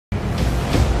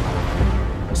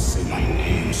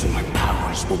so my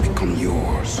powers will become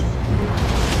yours.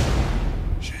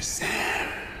 SHAZAAM.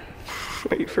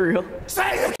 Wait, for real? Say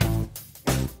it!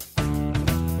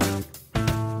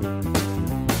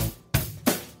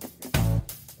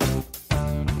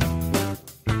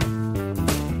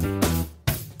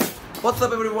 What's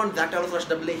up everyone,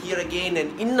 SHAZAAAMM here again, and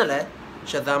innale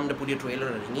SHAZAM the puthiya trailer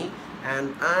irangi,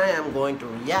 and I am going to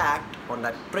react on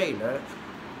that trailer.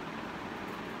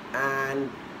 And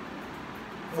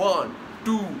 1,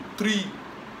 2, 3.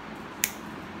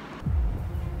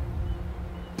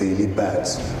 Daily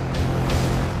bats,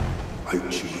 I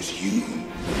choose you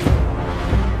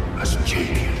as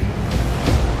champion.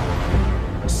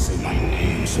 Say my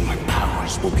name so my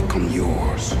powers will become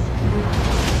yours.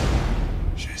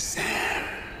 SHAZAAM.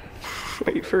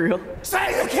 Wait, for real? Say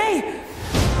it, okay?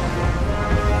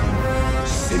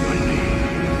 Say my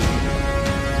name.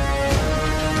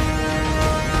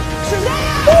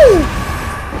 SHAZAM!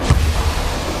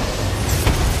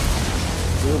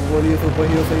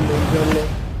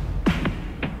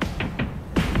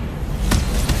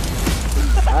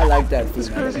 I like that. It's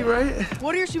crazy, right?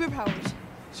 What are your superpowers?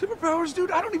 Superpowers,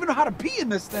 dude? I don't even know how to pee in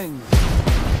this thing.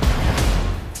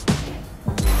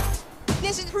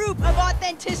 This is proof of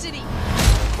authenticity.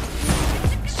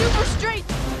 Super strength.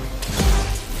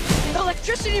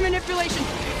 Electricity manipulation.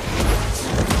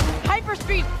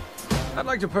 Hyperspeed. I'd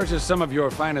like to purchase some of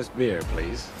your finest beer,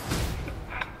 please.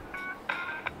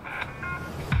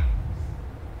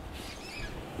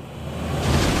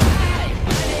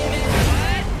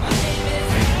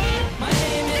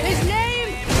 His name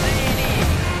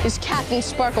is Captain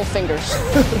Sparkle Fingers.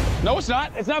 No, it's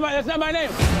not. That's not my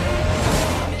name.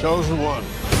 Chosen one.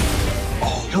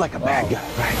 Oh, you're like a bad guy,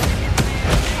 right?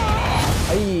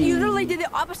 You literally did the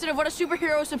opposite of what a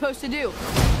superhero is supposed to do.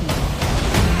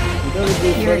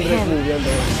 You're him.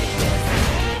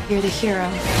 You're the hero.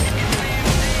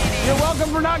 You're welcome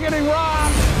for not getting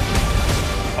robbed.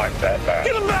 I'm Batman.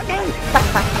 Get him back in!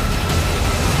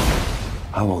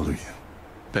 How old are you?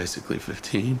 Basically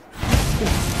 15.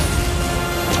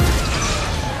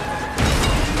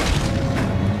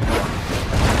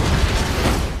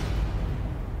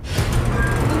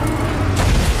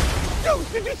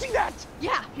 Did you see that?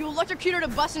 Yeah, you electrocuted a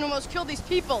bus and almost killed these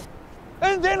people.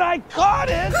 And then I caught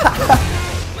it!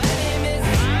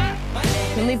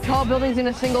 You can leave tall buildings in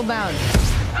a single bound.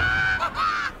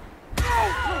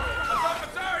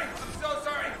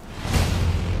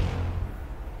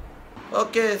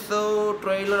 Okay, so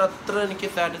trailer atra enike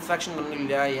satisfaction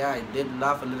thanniല്ല. Yeah, I did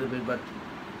laugh a little bit, but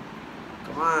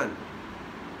come on.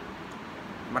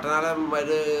 മറ്റന്നാളെ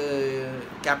ഒരു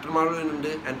Captain Marvel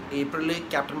ഉണ്ട്, and April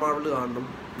Captain Marvel കാണണം,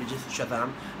 which is SHAZAM.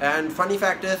 And funny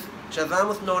fact is, SHAZAM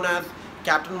is known as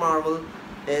Captain Marvel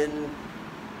in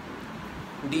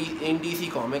DC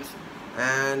Comics,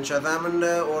 and SHAZAM and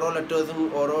ഓരോ ലെറ്റേഴ്സും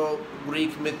ഓരോ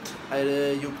Greek myth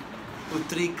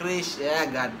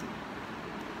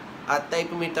ആ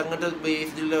type myth അങ്ങനത്തെ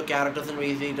ബേസ്ഡിലുള്ള ക്യാരക്ടേഴ്സിന്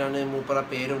base ചെയ്തിട്ടാണ് മൂപ്പറ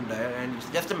പേരുണ്ട്. And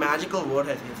it's just A magical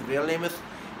word. His real name is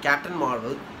Captain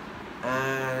Marvel.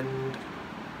 And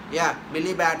yeah,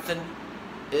 Billy Batson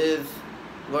is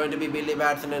going to be Billy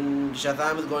Batson, and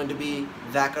SHAZAM is going to be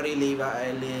Zachary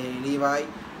Levi.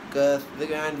 Because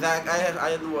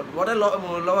what I love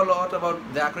a lot about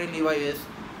Zachary Levi is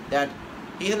that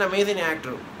he's an amazing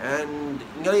actor. And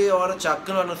you know,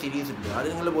 Chuck on a series, I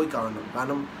didn't boy കാണണം.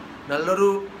 കാരണം നല്ലൊരു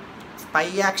spy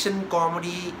action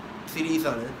comedy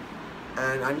സീരീസാണ്.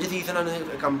 And 5 സീസണാണ്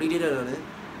complete ചെയ്തതാണ്.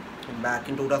 Back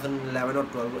in 2011 or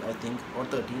 12, I think, or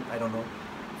 13, I don't know.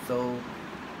 So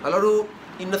നല്ലൊരു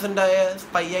innocent ആയ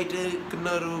spy ആയിട്ട് നിൽക്കുന്ന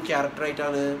ഒരു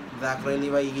ക്യാരക്ടറായിട്ടാണ് Zachary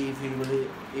Levi ഈ ഫിലിമിൽ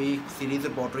ഈ സീരീസ്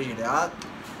പോർട്രേ ചെയ്തത്. ആ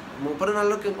മൂപ്പര്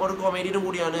നല്ല ഒരു കൊമേഡിയനും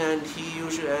കൂടിയാണ്.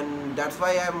 and that's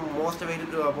why I'm most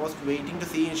waiting to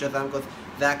see in SHAZAM, because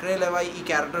Zachary Levi ഈ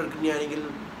ക്യാരക്ടർ എടുക്കുകയാണെങ്കിൽ,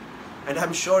 and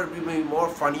I'm sure it will be more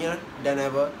funnier than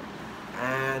ever.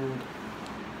 And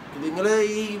നിങ്ങൾ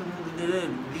ഈ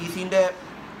DCൻ്റെ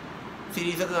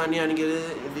സീരീസ് ഒക്കെ കാണുകയാണെങ്കിൽ,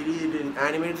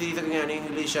 ആനിമേറ്റഡ് സീരീസ് ഒക്കെ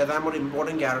ആണെങ്കിൽ SHAZAM ഒരു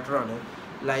ഇമ്പോർട്ടൻറ്റ് ക്യാരക്ടറാണ്.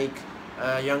 Like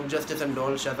young justice and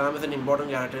all, SHAZAM is an important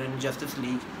character in Justice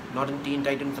League, not in Teen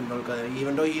Titans and all.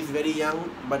 Even though he is very young,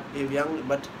 but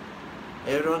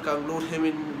everyone conclude him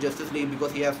in Justice League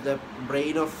because he has the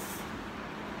brain of,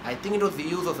 I think it was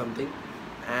Zeus or something.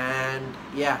 And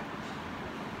yeah,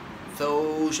 so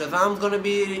SHAZAM is gonna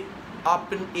be up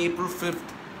in April 5th,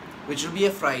 which will be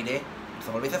a Friday. It's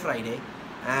always a Friday.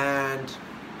 And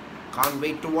can't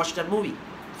wait to watch that movie.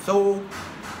 So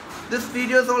this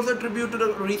video is also a tribute to the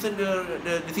recent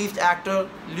deceased actor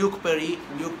Luke Perry.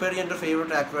 Luke Perry is my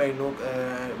favorite actor I know.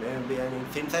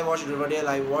 Since I watched Riverdale,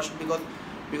 I watched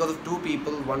because of two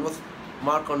people. One was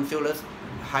Mark Consuelos,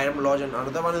 Hiram Lodge, and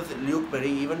another one is Luke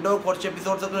Perry. Even though കുറച്ച്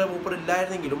episodes ഒക്കെ മൂപ്പർ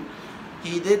ഇല്ലായിരുന്നെങ്കിലും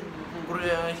he did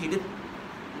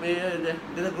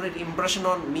a great impression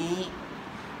on me.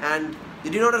 And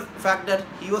did you know the fact that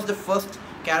he was the first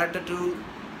character to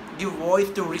give voice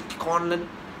to Rick Conlon?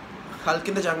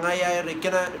 ഹൾക്കിൻ്റെ ചങ്ങായിയായ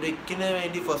റിക്കിന്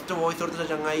വേണ്ടി first voice കൊടുത്ത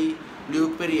ചങ്ങായി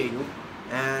Luke peri ആയിരുന്നു.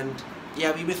 And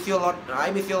yeah, we miss you a lot. I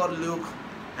miss you a lot, Luke.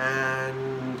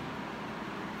 And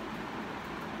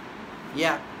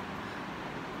yeah,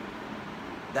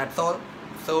 that's all.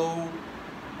 So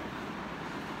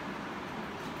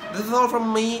this is all from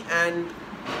me, and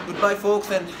goodbye folks,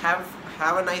 and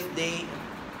have a nice day,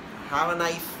 have a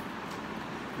nice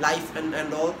life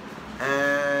and all,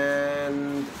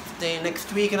 and stay next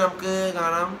week namukku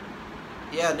kaanam.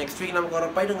 Yeah, next week namukku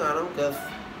orappaayittum kaanam, because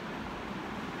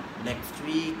next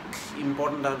week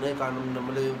important aanu kaanam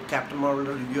nammal Captain Marvel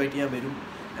review aayittu varum.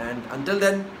 And until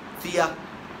then, see ya.